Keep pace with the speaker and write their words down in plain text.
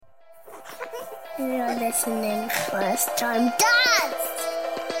You're listening First Time Dads!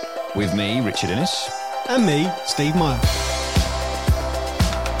 With me, Richard Innes. And me, Steve Meyer.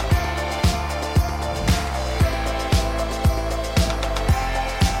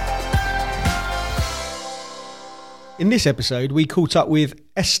 In this episode, we caught up with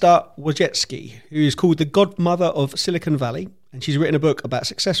Esther Wojcicki, who is called the godmother of Silicon Valley, and she's written a book about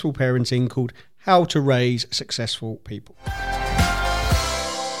successful parenting called How to Raise Successful People.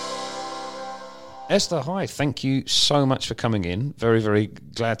 Esther, hi. Thank you so much for coming in. Very, very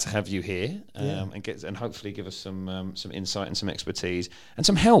glad to have you here, and hopefully give us some insight and some expertise and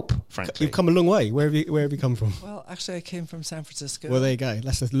some help. Frankly, You've come a long way. Where have you come from? Well, actually, I came from San Francisco. Well, there you go.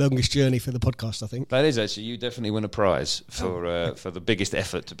 That's the longest journey for the podcast, I think. that is actually, you definitely win a prize for the biggest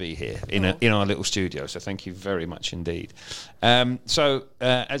effort to be here in our little studio. So thank you very much indeed.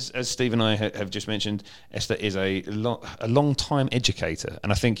 As Steve and I have just mentioned, Esther is a long time educator,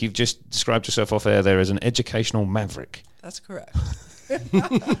 and I think you've just described yourself off air there as an educational maverick. That's correct.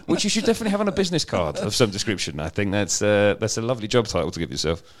 Which you should definitely have on a business card of some description. I think that's a lovely job title to give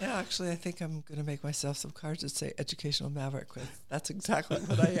yourself. Yeah, actually, I think I'm going to make myself some cards that say educational maverick. That's exactly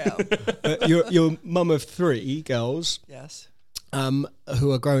what I am. You're mum of three girls. Yes.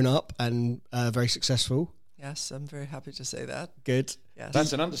 Who are grown up and very successful. Yes, I'm very happy to say that. Good. Yes.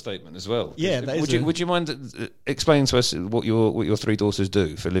 That's an understatement as well. Yeah, that is. Would you mind explaining to us what your three daughters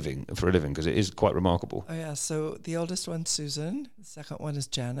do for a living? Because it is quite remarkable. Oh, yeah. So the oldest one's Susan, the second one is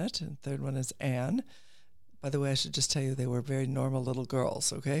Janet, and the third one is Anne. By the way, I should just tell you they were very normal little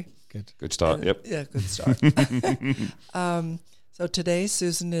girls, okay? Good start, yep. Yeah, good start. So today,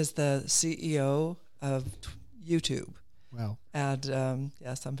 Susan is the CEO of YouTube. Wow. And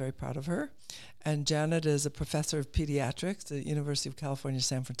yes, I'm very proud of her. And Janet is a professor of pediatrics at the University of California,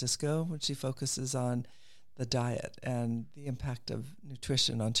 San Francisco, when she focuses on the diet and the impact of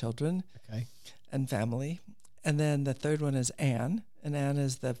nutrition on children and family. And then the third one is Anne, and Anne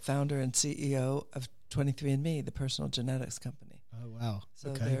is the founder and CEO of 23andMe, the personal genetics company. Oh, wow.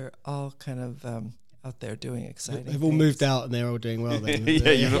 So they're all kind of out there doing exciting They've all things. moved out and they're all doing well then.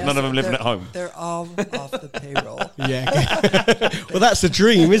 None of them living at home. They're all off the payroll. Yeah. Well, that's the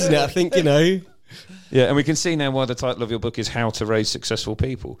dream, isn't it? I think, Yeah, and we can see now why the title of your book is How to Raise Successful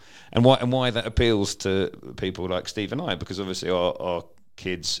People, and why that appeals to people like Steve and I, because obviously our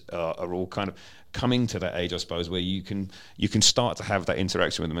kids are all kind of coming to that age, I suppose, where you can start to have that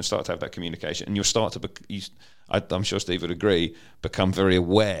interaction with them and start to have that communication, and you'll start to, I'm sure Steve would agree, become very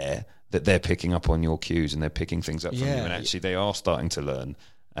aware that they're picking up on your cues and they're picking things up from you, and actually they are starting to learn.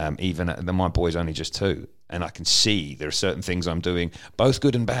 My boy's only just 2, and I can see there are certain things I'm doing, both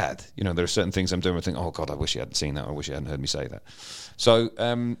good and bad. There are certain things I'm doing where I think, oh God, I wish he hadn't seen that, or I wish he hadn't heard me say that. So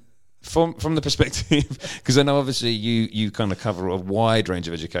from the perspective, because I know obviously you kind of cover a wide range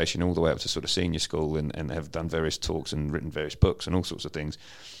of education all the way up to sort of senior school and have done various talks and written various books and all sorts of things.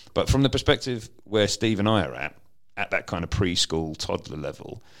 But from the perspective where Steve and I are at that kind of preschool, toddler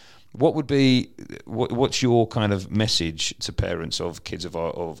level, what's your kind of message to parents of kids of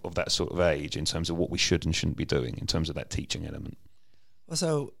that sort of age in terms of what we should and shouldn't be doing in terms of that teaching element? Well,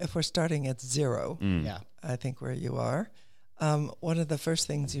 so if we're starting at 0, I think where you are, one of the first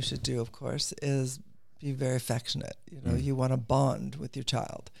things you should do, of course, is be very affectionate. You want to bond with your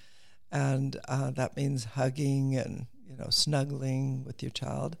child, and that means hugging and snuggling with your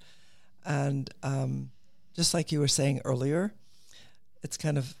child, and just like you were saying earlier, it's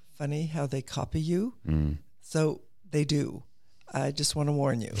kind of funny how they copy you. So they do. I just want to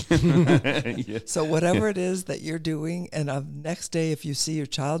warn you. Yeah. So whatever it is that you're doing, and next day if you see your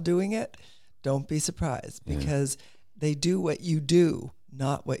child doing it, don't be surprised, because they do what you do,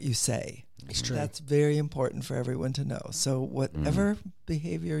 not what you say. It's true. That's very important for everyone to know. So whatever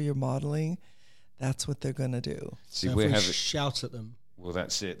behavior you're modeling, that's what they're going to do. See, so if we shout at them, well,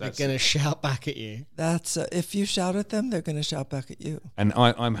 that's it. They're going to shout back at you. That's if you shout at them, they're going to shout back at you. And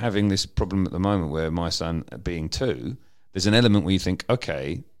I'm having this problem at the moment where my son, being 2, there's an element where you think,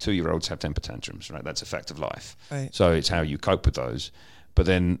 okay, 2-year-olds have temper tantrums, right? That's a fact of life. Right. So it's how you cope with those. But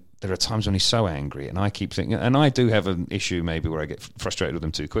then there are times when he's so angry, and I keep thinking, and I do have an issue maybe where I get frustrated with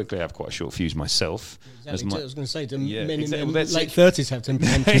him too quickly. I have quite a short fuse myself. Exactly. I was going to say, men exactly. in their late 30s have temper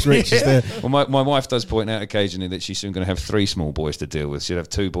tantrums, Rich. Well, my wife does point out occasionally that she's soon going to have 3 small boys to deal with. She'll have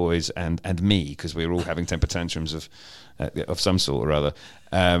 2 boys and me, because we're all having temper tantrums of some sort or other.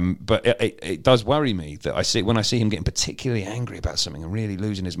 But it does worry me that when I see him getting particularly angry about something and really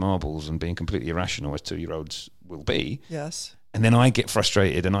losing his marbles and being completely irrational, as 2-year-olds will be. Yes. And then I get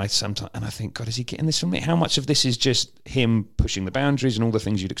frustrated, and I think, God, is he getting this from me? How much of this is just him pushing the boundaries and all the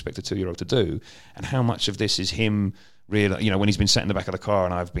things you'd expect a 2-year-old to do, and how much of this is him really, when he's been sat in the back of the car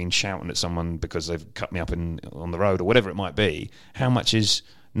and I've been shouting at someone because they've cut me up on the road or whatever it might be, how much is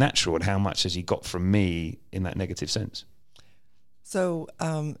natural and how much has he got from me in that negative sense? So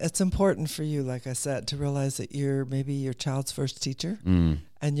it's important for you, like I said, to realize that you're maybe your child's first teacher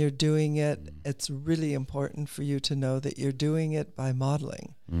and you're doing it. It's really important for you to know that you're doing it by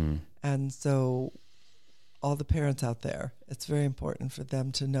modeling. And so all the parents out there, it's very important for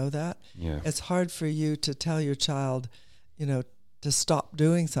them to know that. Yeah. It's hard for you to tell your child, to stop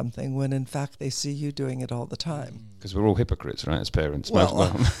doing something when in fact they see you doing it all the time. Because we're all hypocrites, right, as parents.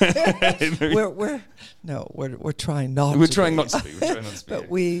 Well, we're trying not. We're to trying be. not to be. We're trying not to be. But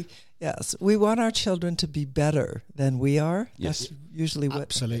we want our children to be better than we are. Yes. That's usually what.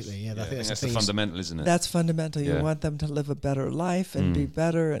 Absolutely, yeah. I think that's the fundamental, isn't it? That's fundamental. You Yeah. want them to live a better life and be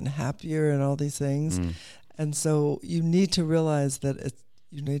better and happier and all these things. And so you need to realize that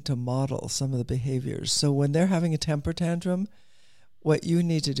you need to model some of the behaviors. So when they're having a temper tantrum, what you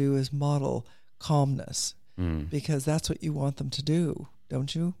need to do is model calmness because that's what you want them to do,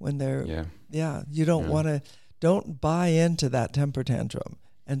 don't you? When they're, you don't buy into that temper tantrum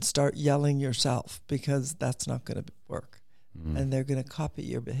and start yelling yourself because that's not going to work. And they're going to copy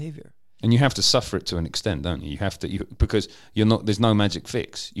your behavior. And you have to suffer it to an extent, don't you? You have to, because there's no magic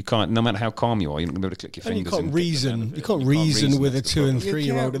fix. You can't, no matter how calm you are, you're not going to be able to click your And fingers. you can't reason with a that's the 2 and problem.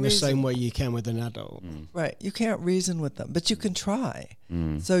 3-year-old in the reason. same way you can with an adult. Right. You can't reason with them, but you can try.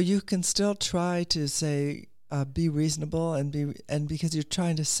 So you can still try to say, be reasonable and because you're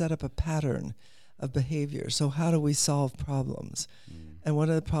trying to set up a pattern of behavior. So how do we solve problems? And one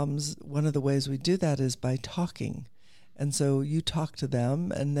of the ways we do that is by talking. And so you talk to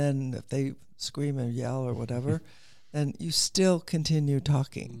them, and then if they scream or yell or whatever, then you still continue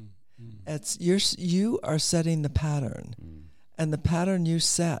talking. You are setting the pattern. And the pattern you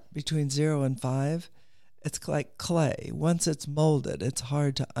set between 0 and 5, it's like clay. Once it's molded, it's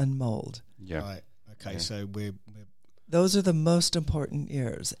hard to unmold. Yeah. Right. Okay, so we're Those are the most important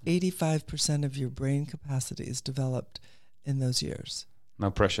years. 85% of your brain capacity is developed in those years. No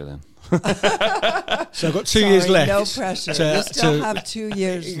pressure then. So I've got 2 years left. No pressure. You still have 2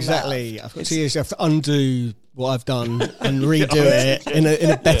 years Exactly. left. I've got 2 years. You have to undo what I've done and redo it in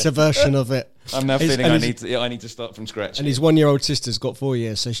a better version of it. I'm now feeling I need to start from scratch. And his 1-year-old sister's got 4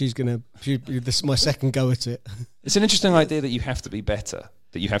 years, so this is my second go at it. It's an interesting idea that you have to be better.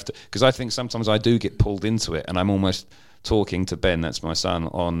 That you have to, because I think sometimes I do get pulled into it, and I'm almost talking to Ben, that's my son,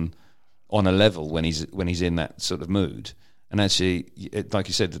 on a level when he's in that sort of mood. And actually, like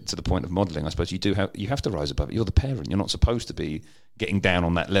you said, to the point of modelling, I suppose you have to rise above it. You're the parent. You're not supposed to be getting down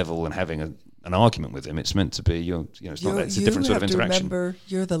on that level and having an argument with him. It's meant to be it's a different sort of interaction. Remember,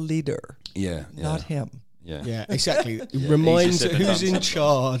 you're the leader. Not him. Yeah, exactly. Reminds who's in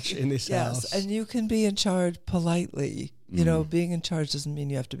charge in this house. Yes, and you can be in charge politely. Being in charge doesn't mean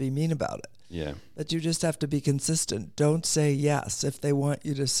you have to be mean about it. Yeah. But you just have to be consistent. Don't say yes if they want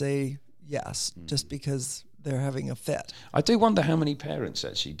you to say yes, just because they're having a fit. I do wonder how many parents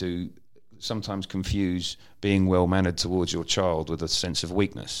actually do sometimes confuse being well-mannered towards your child with a sense of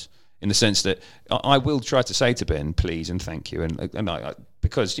weakness, in the sense that I will try to say to Ben, please and thank you, and I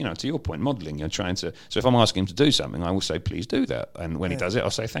because, to your point, modelling, you're trying to, so if I'm asking him to do something, I will say, please do that, and when he does it,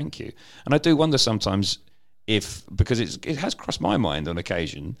 I'll say thank you. And I do wonder sometimes because it has crossed my mind on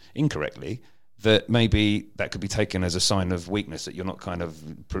occasion, incorrectly, that maybe that could be taken as a sign of weakness, that you're not kind of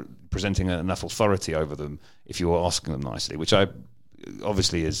presenting enough authority over them if you're asking them nicely, which I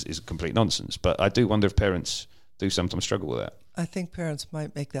obviously is complete nonsense. But I do wonder if parents do sometimes struggle with that. I think parents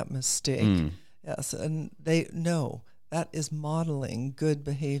might make that mistake. Yes, and they know that is modeling good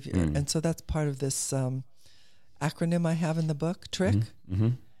behavior. And so that's part of this acronym I have in the book, TRICK.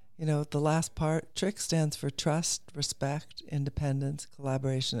 The last part, TRICK stands for trust, respect, independence,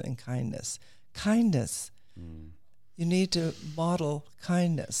 collaboration, and kindness. Kindness. You need to model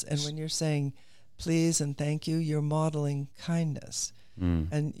kindness. And when you're saying please and thank you, you're modeling kindness.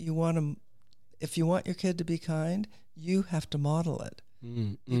 And if you want your kid to be kind, you have to model it.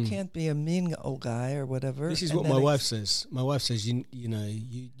 You can't be a mean old guy or whatever. This is what my wife says. My wife says, you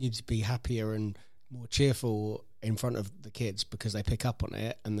need to be happier and more cheerful in front of the kids because they pick up on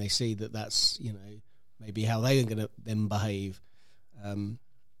it and they see that that's, maybe how they're going to then behave.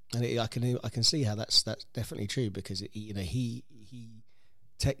 I can see how that's definitely true because he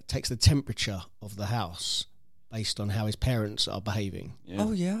takes the temperature of the house based on how his parents are behaving.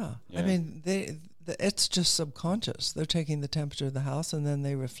 Oh yeah. I mean it's just subconscious. They're taking the temperature of the house and then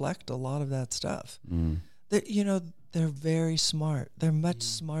they reflect a lot of that stuff. They're very smart. They're much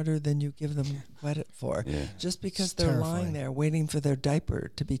smarter than you give them credit for. Just because they're lying there waiting for their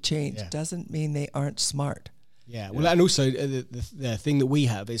diaper to be changed doesn't mean they aren't smart. Yeah, well, and also the thing that we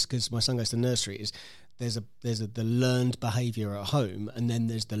have is, because my son goes to nursery, is there's the learned behaviour at home, and then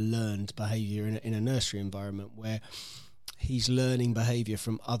there's the learned behaviour in a nursery environment where he's learning behaviour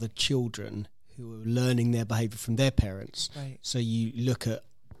from other children who are learning their behaviour from their parents. Right. So you look at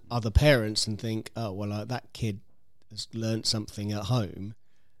other parents and think, oh, well, that kid has learnt something at home,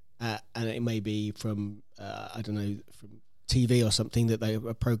 and it may be from from TV or something,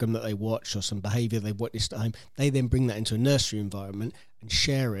 a program that they watch, or some behaviour they've witnessed at home. They then bring that into a nursery environment and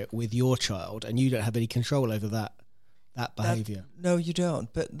share it with your child, and you don't have any control over that behaviour. No, you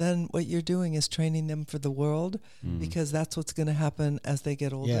don't. But then what you're doing is training them for the world, because that's what's going to happen as they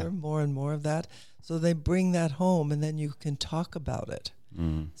get older, more and more of that. So they bring that home, and then you can talk about it.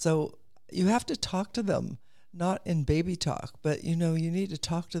 So you have to talk to them, not in baby talk, but, you need to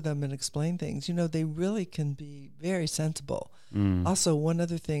talk to them and explain things. They really can be very sensible. Also, one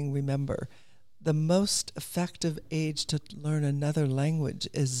other thing, remember, the most effective age to learn another language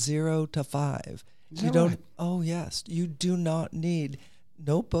is 0 to 5. You don't. Right? Oh, yes. You do not need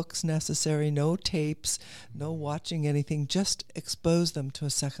no books necessary, no tapes, no watching anything. Just expose them to a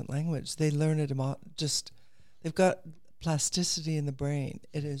second language. They learn it they've got plasticity in the brain.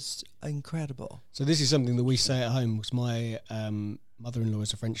 It is incredible. So this is something that we say at home, because my mother-in-law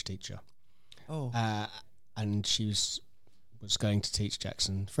is a French teacher. Oh. And she was going to teach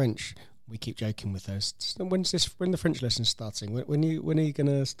Jackson French. We keep joking with her. When the French lesson's starting? When are you going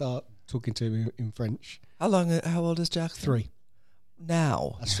to start talking to him in French? How old is Jackson? 3.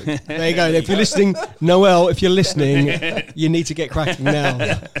 Now. There you go. If you're listening, Noelle, if you're listening, you need to get cracking now.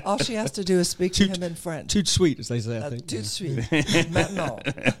 Yeah. All she has to do is speak to him in French. Tout de suite, as they say, I think. Tout de suite. Maintenant.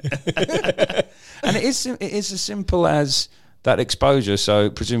 And it is as simple as that exposure. So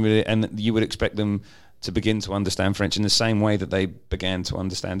presumably, and you would expect them to begin to understand French in the same way that they began to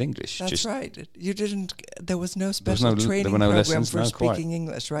understand English. That's right. There was no special training program lessons, for speaking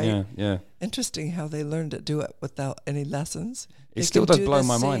English, right? Yeah. Interesting how they learned to do it without any lessons. It still does blow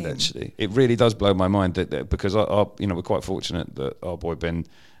my mind, actually. It really does blow my mind that because we're quite fortunate that our boy Ben,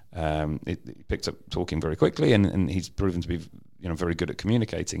 he picked up talking very quickly, and he's proven to be very good at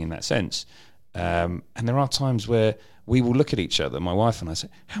communicating in that sense. And there are times where we will look at each other, my wife and I, say,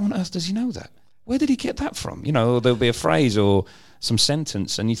 "How on earth does he know that? Where did he get that from?" Or there'll be a phrase or some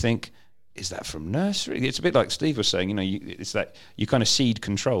sentence, and you think, is that from nursery? It's a bit like Steve was saying, it's that you kind of seed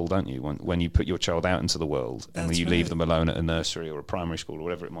control, don't you, when you put your child out into the world, and when you leave them alone at a nursery or a primary school or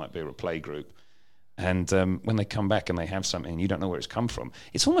whatever it might be, or a play group. And when they come back and they have something and you don't know where it's come from,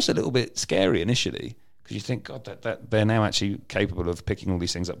 it's almost a little bit scary initially, because you think, God, that they're now actually capable of picking all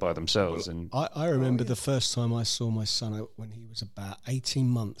these things up by themselves. And I remember the first time I saw my son when he was about 18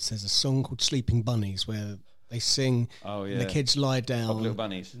 months. There's a song called Sleeping Bunnies where they sing, and the kids lie down, little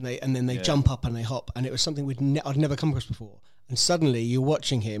bunnies, and then they jump up and they hop, and it was something I'd never come across before. And suddenly you're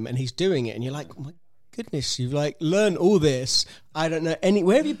watching him and he's doing it, and you're like, oh my goodness, you've learned all this. I don't know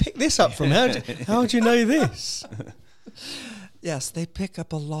where have you picked this up from? How do you know this? Yes, they pick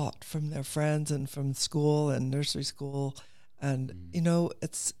up a lot from their friends and from school and nursery school, and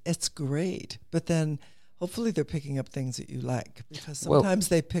it's great. But then hopefully they're picking up things that you like, because sometimes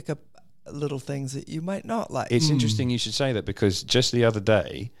they pick up little things that you might not like. It's interesting you should say that, because just the other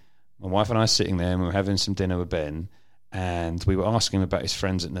day, my wife and I were sitting there and we were having some dinner with Ben, and we were asking him about his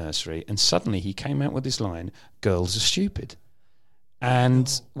friends at nursery, and suddenly he came out with this line, "Girls are stupid."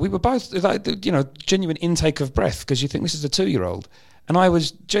 And we were both like, genuine intake of breath, because you think this is a 2-year-old. And I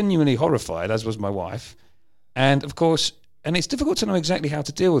was genuinely horrified, as was my wife. And of course, and it's difficult to know exactly how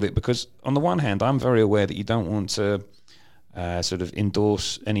to deal with it, because on the one hand, I'm very aware that you don't want to sort of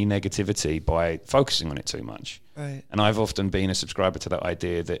endorse any negativity by focusing on it too much. Right. And I've often been a subscriber to that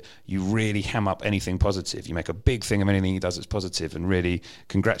idea that you really ham up anything positive. You make a big thing of anything he does that's positive and really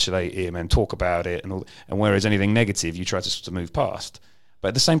congratulate him and talk about it. And whereas anything negative, you try to sort of move past. But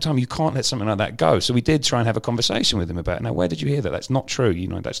at the same time, you can't let something like that go. So we did try and have a conversation with him about, now, where did you hear that? That's not true.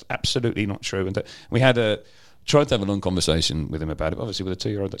 That's absolutely not true. And we had tried to have a long conversation with him about it. Obviously, with a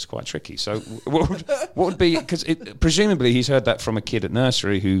 2-year-old, that's quite tricky. So what would be, because presumably he's heard that from a kid at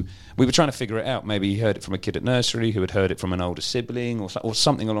nursery who, we were trying to figure it out. Maybe he heard it from a kid at nursery who had heard it from an older sibling or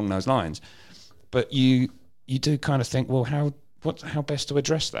something along those lines. But you do kind of think, well, how best to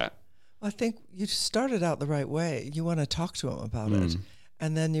address that? Well, I think you started out the right way. You want to talk to him about it.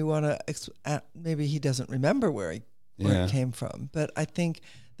 And then you want to, maybe he doesn't remember where it came from. But I think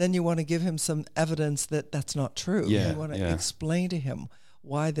then you want to give him some evidence that that's not true. You want to explain to him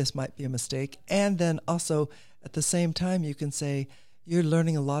why this might be a mistake. And then also at the same time, you can say, you're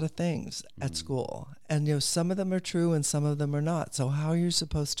learning a lot of things at school. And some of them are true and some of them are not. So how are you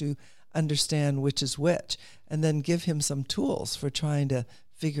supposed to understand which is which, and then give him some tools for trying to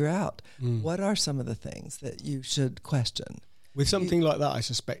figure out what are some of the things that you should question. With something like that, I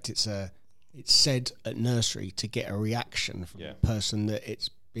suspect it's said at nursery to get a reaction from the person that it's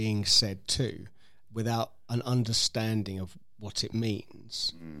being said to, without an understanding of what it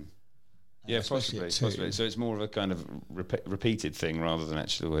means. Yeah, possibly. So it's more of a kind of repeated thing rather than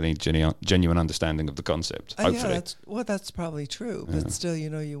actually any genuine understanding of the concept. Hopefully, that's probably true. But still,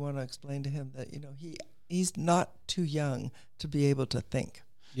 you want to explain to him that he's not too young to be able to think.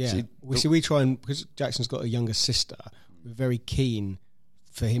 Yeah, we try and, because Jackson's got a younger sister, we're very keen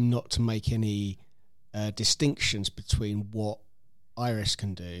for him not to make any distinctions between what Iris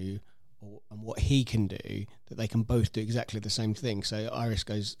can do and what he can do, that they can both do exactly the same thing. So Iris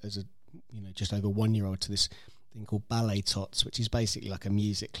goes as a just over 1 year old to this thing called Ballet Tots, which is basically like a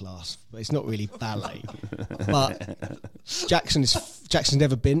music class, but it's not really ballet. But Jackson's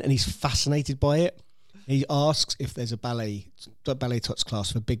never been, and he's fascinated by it. He asks if there's a Ballet Tots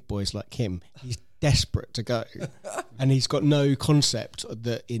class for big boys like him. He's desperate to go, and he's got no concept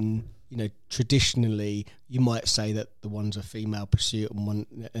that traditionally you might say that the one's a female pursuit and one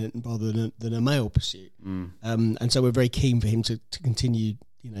rather than a male pursuit. And so we're very keen for him to continue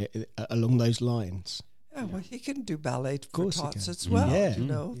along those lines. Yeah, well, he can do ballet for tots as well.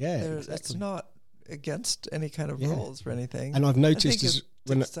 Exactly. It's not against any kind of rules or anything. And I've noticed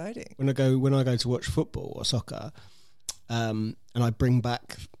exciting. when I go to watch football or soccer, and I bring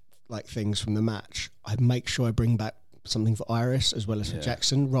back like things from the match, I make sure I bring back something for Iris as well as for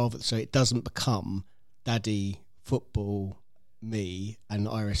Jackson, so it doesn't become daddy football me and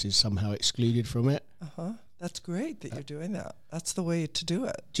Iris is somehow excluded from it. That's great that you're doing that. That's the way to do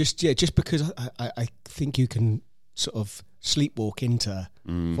it. Just because I think you can sort of sleepwalk into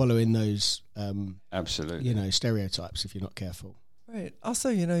following those absolutely stereotypes if you're not careful. Right. Also,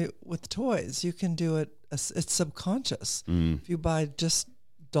 with toys, you can do it. It's subconscious. If you buy just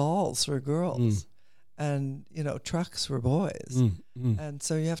dolls for girls and trucks for boys, and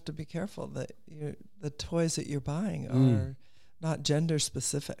so you have to be careful that the toys that you're buying are not gender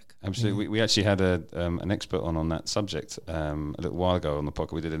specific. Absolutely. We actually had an expert on that subject a little while ago on the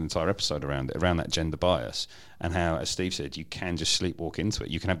podcast. We did an entire episode around that gender bias and how, as Steve said, you can just sleepwalk into it.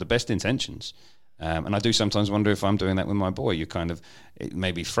 You can have the best intentions. And I do sometimes wonder if I'm doing that with my boy.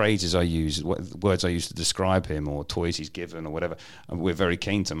 Maybe phrases I use, words I use to describe him, or toys he's given, or whatever. And we're very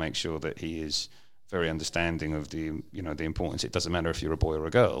keen to make sure that he is very understanding of the importance. It doesn't matter if you're a boy or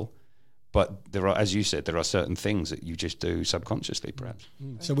a girl, but there are, as you said, there are certain things that you just do subconsciously, perhaps.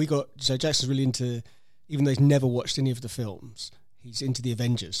 So Jackson's really into, even though he's never watched any of the films, he's into the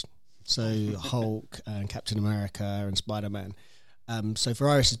Avengers. So Hulk and Captain America and Spider-Man. So for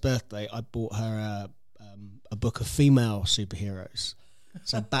Iris's birthday, I bought her a book of female superheroes.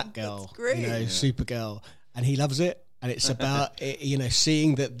 So Batgirl, Supergirl, and he loves it. And it's about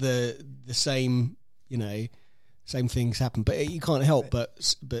seeing that the same same things happen, but you can't help but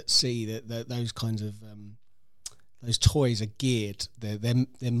see that those kinds of those toys are geared.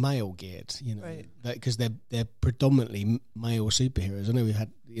 They're male geared, because they're predominantly male superheroes. I know we've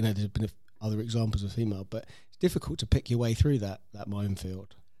had there's been other examples of female, but it's difficult to pick your way through that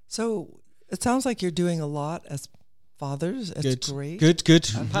minefield. So it sounds like you're doing a lot as fathers. It's great. Good.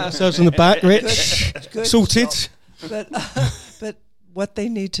 Pat ourselves on the back, Rich. Good. Sorted. But what they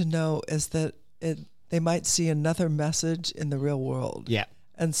need to know is that they might see another message in the real world. Yeah.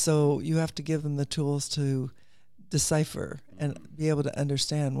 And so you have to give them the tools to decipher and be able to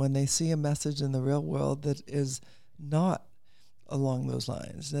understand when they see a message in the real world that is not along those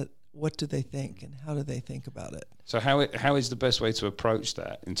lines, that what do they think and how do they think about it? So how is the best way to approach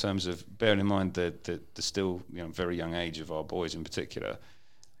that in terms of bearing in mind the still very young age of our boys in particular?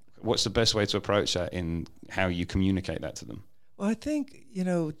 What's the best way to approach that in how you communicate that to them? Well, I think,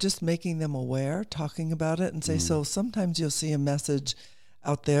 just making them aware, talking about it and say, so sometimes you'll see a message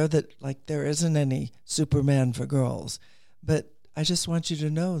out there that like there isn't any Superman for girls, but I just want you to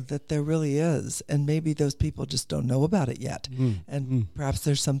know that there really is, and maybe those people just don't know about it yet, and perhaps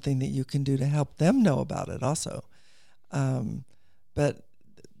there's something that you can do to help them know about it also. But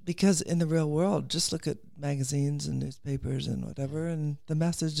because in the real world, just look at magazines and newspapers and whatever, and the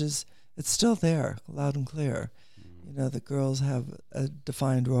message it's still there, loud and clear. The girls have a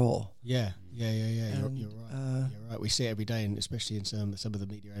defined role. Yeah. You're right. You're right. We see it every day, and especially in some of the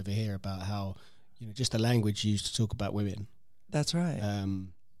media over here, about how just the language used to talk about women. That's right.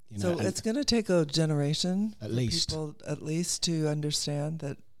 So it's going to take a generation at least to understand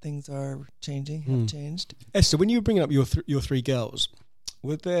that things are changing, have changed. Esther, when you were bringing up your three girls,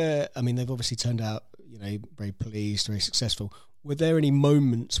 were there? I mean, they've obviously turned out very pleased, very successful. were there any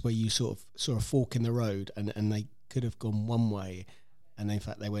moments where you sort of saw a fork in the road and they could have gone one way and in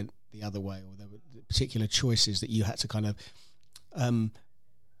fact they went the other way, or there were particular choices that you had to kind of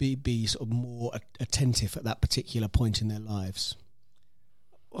be sort of more attentive at that particular point in their lives?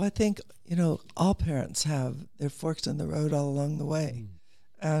 Well, I think, all parents have their forks in the road all along the way.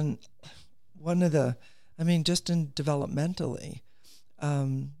 And just in developmentally,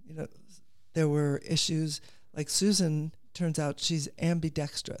 there were issues like Susan, turns out she's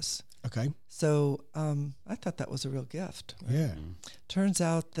ambidextrous. Okay. So I thought that was a real gift. Right? Yeah. Turns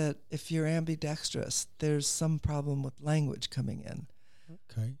out that if you're ambidextrous, there's some problem with language coming in.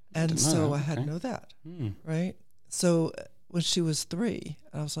 Okay. And so I had to know that, right? So when she was 3,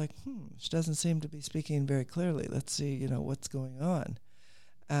 I was like, she doesn't seem to be speaking very clearly. Let's see, what's going on.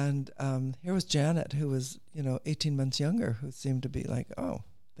 And here was Janet, who was, 18 months younger, who seemed to be like, oh,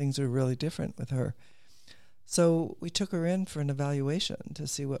 things are really different with her. So we took her in for an evaluation to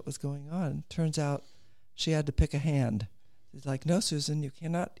see what was going on. Turns out she had to pick a hand. She's like, no, Susan, you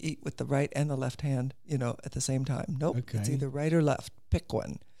cannot eat with the right and the left hand, at the same time. Nope, It's either right or left. Pick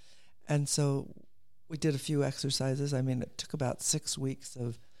one. And so we did a few exercises. I mean, it took about 6 weeks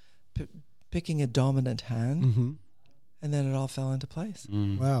of picking a dominant hand, and then it all fell into place.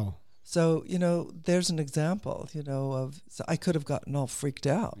 Wow. So, there's an example, of, so I could have gotten all freaked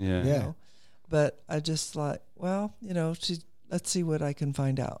out. Yeah. But I just thought, well, let's see what I can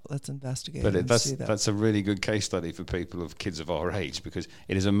find out. Let's investigate. But see that. that's a really good case study for people of kids of our age, because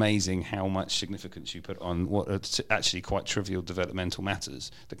it is amazing how much significance you put on what are actually quite trivial developmental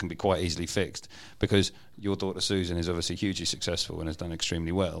matters that can be quite easily fixed. Because your daughter Susan is obviously hugely successful and has done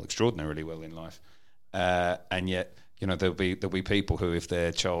extremely well, extraordinarily well in life, and yet there'll be people who, if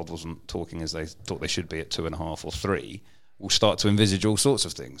their child wasn't talking as they thought they should be at 2.5 or 3, will start to envisage all sorts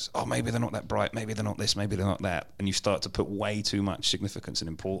of things. Oh, maybe they're not that bright, maybe they're not this, maybe they're not that. And you start to put way too much significance and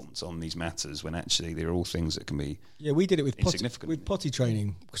importance on these matters when actually they're all things that can be we did it with potty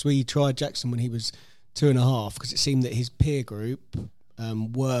training, because we tried Jackson when he was 2.5, because it seemed that his peer group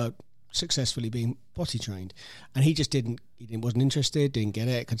were successfully being potty trained, and he wasn't interested, didn't get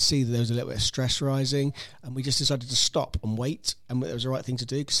it, could see that there was a little bit of stress rising, and we just decided to stop and wait, and it was the right thing to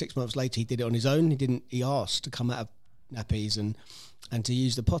do, because 6 months later he did it on his own. He asked to come out of nappies and to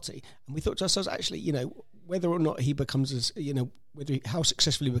use the potty, and we thought to ourselves, actually, whether or not he becomes how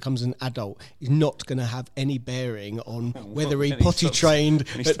successfully he becomes an adult is not going to have any bearing on whether he potty trained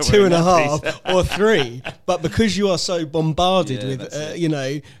at 2.5 or 3. But because you are so bombarded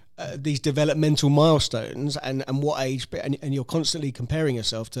with these developmental milestones and what age, and you're constantly comparing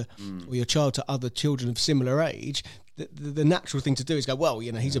yourself to or your child to other children of similar age, the natural thing to do is go, well,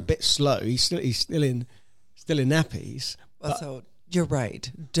 he's a bit slow, he's still in nappies. Well, so you're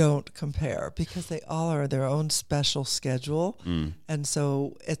right. Don't compare, because they all are their own special schedule. And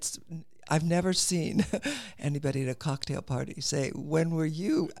so I've never seen anybody at a cocktail party say, when were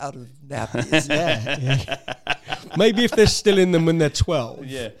you out of nappies? Maybe if they're still in them when they're 12,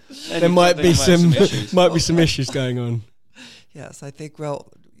 there might be some issues going on. Yes, I think,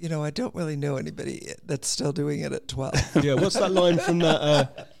 I don't really know anybody that's still doing it at 12. Yeah, what's that line from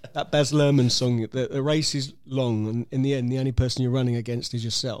that Baz Luhrmann song? The race is long, and in the end, the only person you're running against is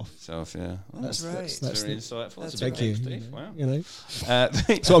yourself. Yeah. Well, that's right. That's very insightful. That's thank you, Steve. Wow.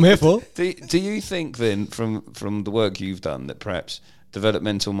 That's what I'm here for. Do you think then, from the work you've done, that perhaps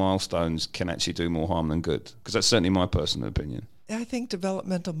developmental milestones can actually do more harm than good? Because that's certainly my personal opinion. I think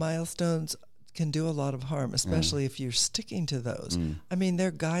developmental milestones can do a lot of harm, especially if you're sticking to those. I mean,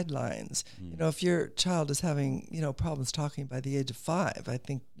 they're guidelines. If your child is having, problems talking by the age of 5, I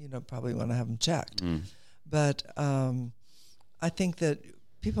think, probably want to have them checked. But I think that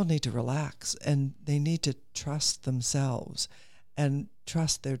people need to relax, and they need to trust themselves and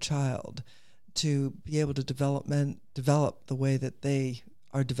trust their child to be able to develop the way that they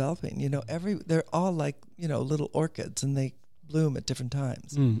are developing. They're all like, little orchids, and they bloom at different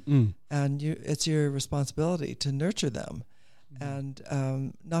times, and it's your responsibility to nurture them, and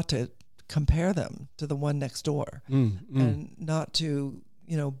not to compare them to the one next door, and not to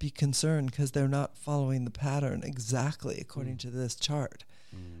be concerned because they're not following the pattern exactly according to this chart.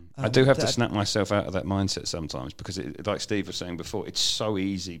 I do have to snap myself out of that mindset sometimes, because like Steve was saying before, it's so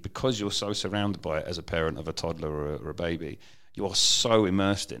easy, because you're so surrounded by it as a parent of a toddler or a baby. You are so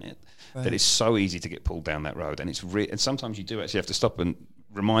immersed in it that it's so easy to get pulled down that road, and and sometimes you do actually have to stop and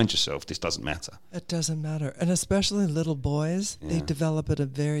remind yourself this doesn't matter. It doesn't matter, and especially little boys, they develop at a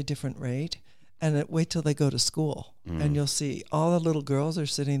very different rate. And wait till they go to school, and you'll see all the little girls are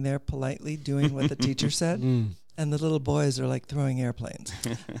sitting there politely doing what the teacher said, and and the little boys are like throwing airplanes.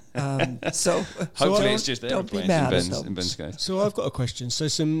 So hopefully it's just don't be airplanes mad in Ben's case. So I've got a question. So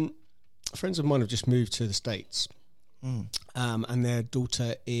some friends of mine have just moved to the States, and their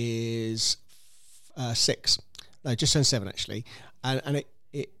daughter is 6. No, just turned 7 actually, and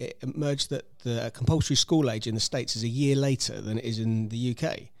it emerged that the compulsory school age in the States is a year later than it is in the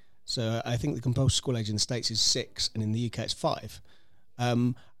UK. So I think the compulsory school age in the States is 6, and in the UK it's 5.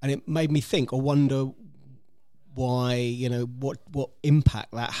 And it made me think or wonder why, what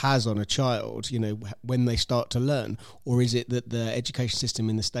impact that has on a child, when they start to learn. Or is it that the education system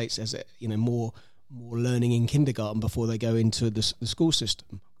in the States has, more learning in kindergarten before they go into the school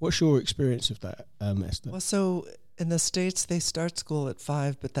system? What's your experience of that, Esther? Well, so in the States, they start school at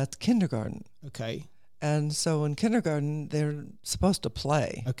 5, but that's kindergarten. Okay. And so in kindergarten, they're supposed to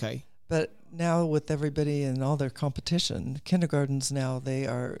play. Okay. But now with everybody and all their competition, kindergartens now, they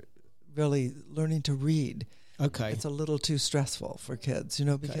are really learning to read. Okay. It's a little too stressful for kids,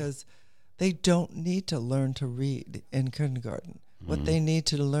 because they don't need to learn to read in kindergarten. What they need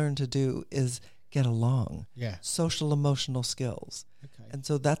to learn to do is get along. Yeah. Social emotional skills. Okay. And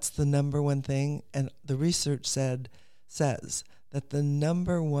so that's the number one thing. And the research says that the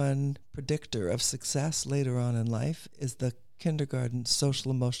number one predictor of success later on in life is the kindergarten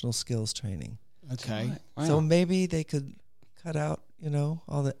social emotional skills training. Okay. Wow. So maybe they could cut out,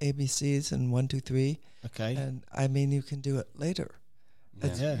 all the ABCs and 1, 2, 3. Okay. And I mean, you can do it later.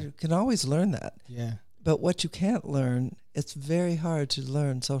 Yeah. You can always learn that. Yeah. But what you can't learn, it's very hard to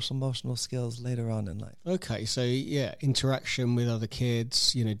learn social emotional skills later on in life. Okay, so interaction with other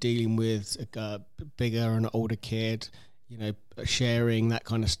kids, dealing with a bigger and older kid, sharing, that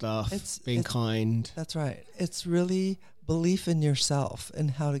kind of stuff, being kind. That's right. It's really belief in yourself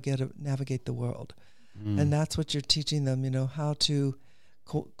and how to navigate the world. And that's what you're teaching them, how to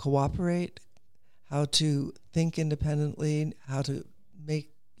cooperate, how to think independently, how to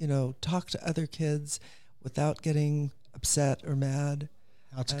talk to other kids without getting upset or mad.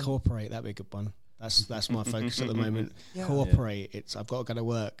 How to cooperate, that'd be a good one. That's my focus at the moment. Yeah. Cooperate. I've got to go to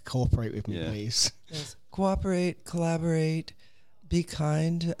work. Cooperate with me, please. Yes. Cooperate, collaborate, be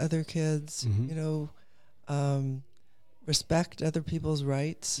kind to other kids, respect other people's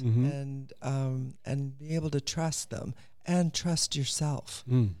rights, and be able to trust them and trust yourself.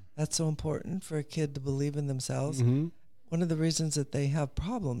 That's so important for a kid to believe in themselves. One of the reasons that they have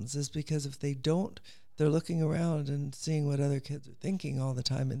problems is because if they don't, they're looking around and seeing what other kids are thinking all the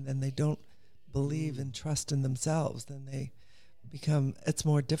time, and then they don't believe and trust in themselves, then it's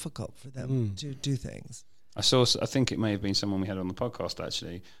more difficult for them to do things. I think it may have been someone we had on the podcast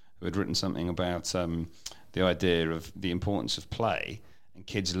actually, who had written something about the idea of the importance of play and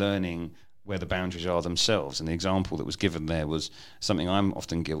kids learning where the boundaries are themselves. And the example that was given there was something I'm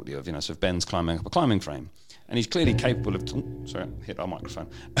often guilty of. So if Ben's climbing up a climbing frame, and he's clearly capable of... hit our microphone.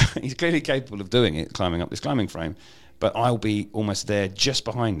 He's clearly capable of doing it, climbing up this climbing frame, but I'll be almost there just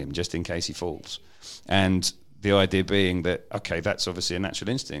behind him, just in case he falls. And the idea being that, okay, that's obviously a natural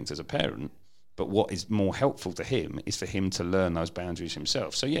instinct as a parent, but what is more helpful to him is for him to learn those boundaries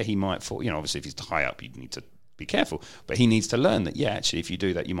himself. So, he might fall. Obviously, if he's high up, you need to be careful, but he needs to learn that, actually, if you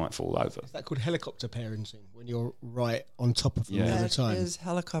do that, you might fall over. Is that called helicopter parenting, when you're right on top of them all the time? That is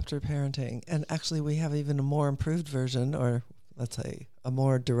helicopter parenting. And actually, we have even a more improved version, or let's say a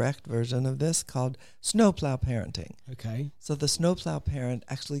more direct version of this, called snowplow parenting. Okay. So the snowplow parent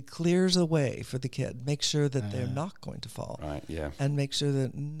actually clears a way for the kid, make sure that they're not going to fall. Right, yeah. And make sure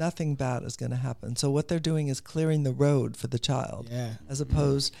that nothing bad is going to happen. So what they're doing is clearing the road for the child, as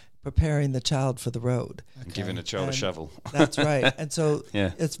opposed preparing the child for the road. Okay. Giving a child a shovel. That's right. And so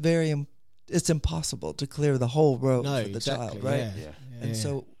it's impossible to clear the whole road for the child, right? And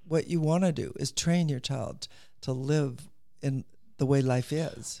so what you want to do is train your child to live in the way life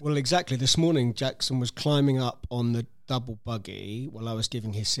is. Well, exactly. This morning, Jackson was climbing up on the double buggy while I was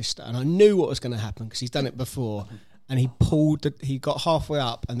giving his sister, and I knew what was going to happen because he's done it before. And he got halfway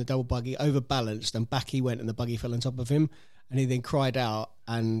up, and the double buggy overbalanced, and back he went, and the buggy fell on top of him. And he then cried out,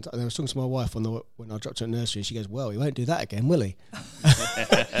 and I was talking to my wife when I dropped her at nursery, and she goes, "Well, he won't do that again, will he?"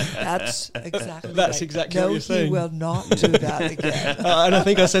 That's exactly exactly what you're saying. No, he will not do that again. And I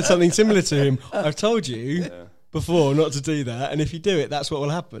think I said something similar to him. I've told you before not to do that, and if you do it, that's what will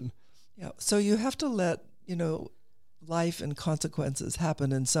happen. Yeah. So you have to let life and consequences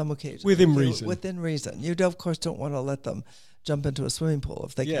happen in some occasions within reason. Within reason, you of course don't want to let them jump into a swimming pool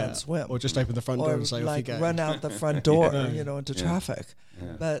if they can't swim, or just open the front door and say, "Off you go." Run out the front door, into traffic.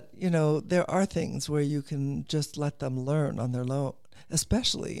 Yeah. But there are things where you can just let them learn on their own.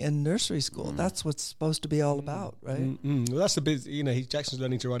 especially in nursery school. That's what's supposed to be all about, right? Well, that's the bit. Jackson's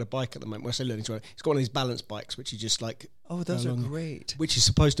learning to ride a bike at the moment. When I say learning to ride, he's got one of these balance bikes, which he just like. Oh, those are great. Which is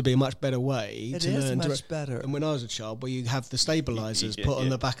supposed to be a much better way to learn. It is much better. And when I was a child, where you have the stabilizers put on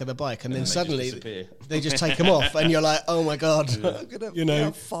the back of the bike, and then suddenly they just take them off, and you're like, oh my god, I'm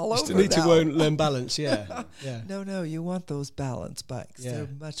gonna fall over need to learn balance. Yeah. No, you want those balance bikes. They're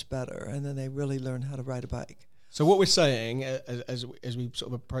much better, and then they really learn how to ride a bike. So what we're saying, as we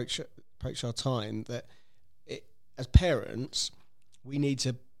sort of approach our time, that as parents, we need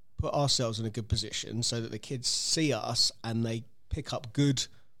to put ourselves in a good position so that the kids see us and they pick up good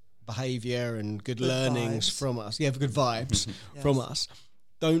behaviour and good learnings from us. Yeah, good vibes from us.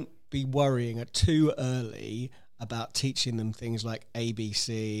 Don't be worrying too early about teaching them things like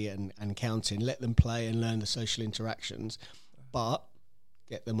ABC and counting. Let them play and learn the social interactions, but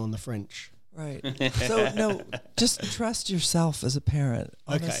get them on the French. Right. So, no, just trust yourself as a parent.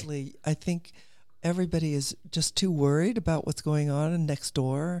 Honestly, I think everybody is just too worried about what's going on next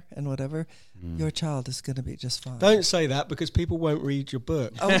door and whatever. Your child is going to be just fine. Don't say that, because people won't read your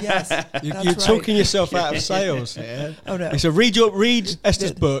book. Oh, yes. You're talking yourself out of sales here. Oh, no. So read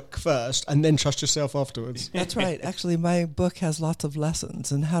Esther's book first and then trust yourself afterwards. That's right. Actually, my book has lots of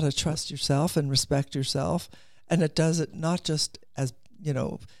lessons on how to trust yourself and respect yourself. And it does it not just as,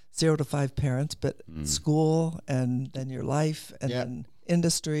 0 to 5 parents, but school and then your life and then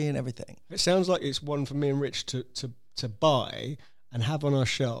industry and everything. It sounds like it's one for me and Rich to buy and have on our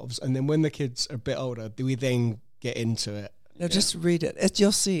shelves, and then when the kids are a bit older, do we then get into it? No, just read it.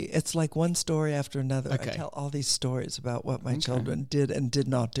 You'll see. It's like one story after another. Okay. I tell all these stories about what my children did and did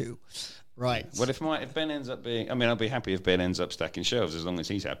not do. Right. Well, if Ben ends up being, I'll be happy if Ben ends up stacking shelves as long as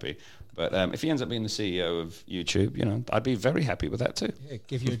he's happy. But if he ends up being the CEO of YouTube, I'd be very happy with that too. Yeah,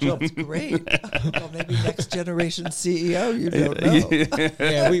 give you a job. That's great. Well, maybe next generation CEO. You don't know.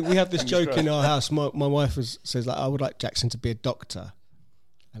 Yeah, we have this joke in our house. My wife says I would like Jackson to be a doctor,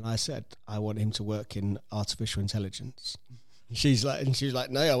 and I said I want him to work in artificial intelligence. She was like,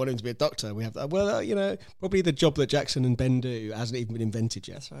 no, I want him to be a doctor. We have that. Well, probably the job that Jackson and Ben do hasn't even been invented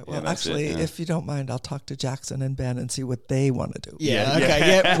yet. That's right. Well, actually, if you don't mind, I'll talk to Jackson and Ben and see what they want to do. Yeah. Okay.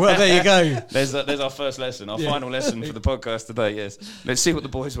 Yeah. Well, there you go. There's our first lesson, our final lesson for the podcast today. Yes. Let's see what the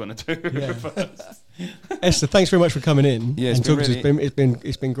boys want to do. Yeah. Esther, thanks very much for coming in. Yeah,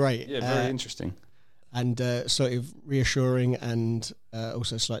 it's been great. Yeah, very interesting, and sort of reassuring, and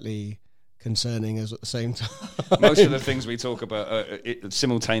also slightly concerning as at the same time. Most of the things we talk about are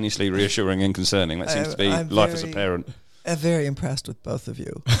simultaneously reassuring and concerning. That seems to be life as a parent. I'm very impressed with both of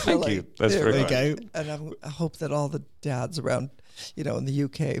you. Thank you. That's very good. And I hope that all the dads around, in the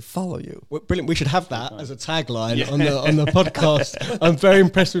UK follow you. Well, brilliant. We should have that as a tagline on the podcast. I'm very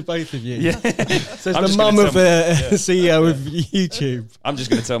impressed with both of you. Yeah. So it's the mum of the CEO of YouTube. I'm just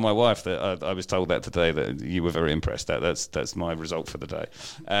going to tell my wife that I was told that today, that you were very impressed. That's my result for the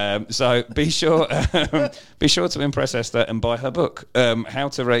day. So be sure to impress Esther and buy her book, How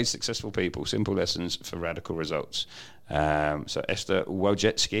to Raise Successful People: Simple Lessons for Radical Results. So Esther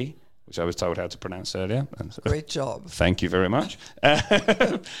Wojcicki, which I was told how to pronounce earlier. Great job. Thank you very much.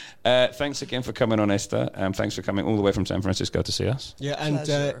 Thanks again for coming on, Esther. Thanks for coming all the way from San Francisco to see us. Yeah,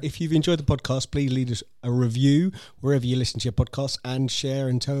 and if you've enjoyed the podcast, please leave us a review wherever you listen to your podcast, and share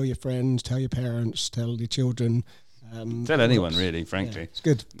and tell your friends, tell your parents, tell your children. Tell anyone, really, frankly. It's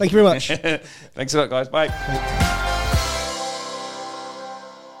good. Thank you very much. Thanks a lot, guys. Bye.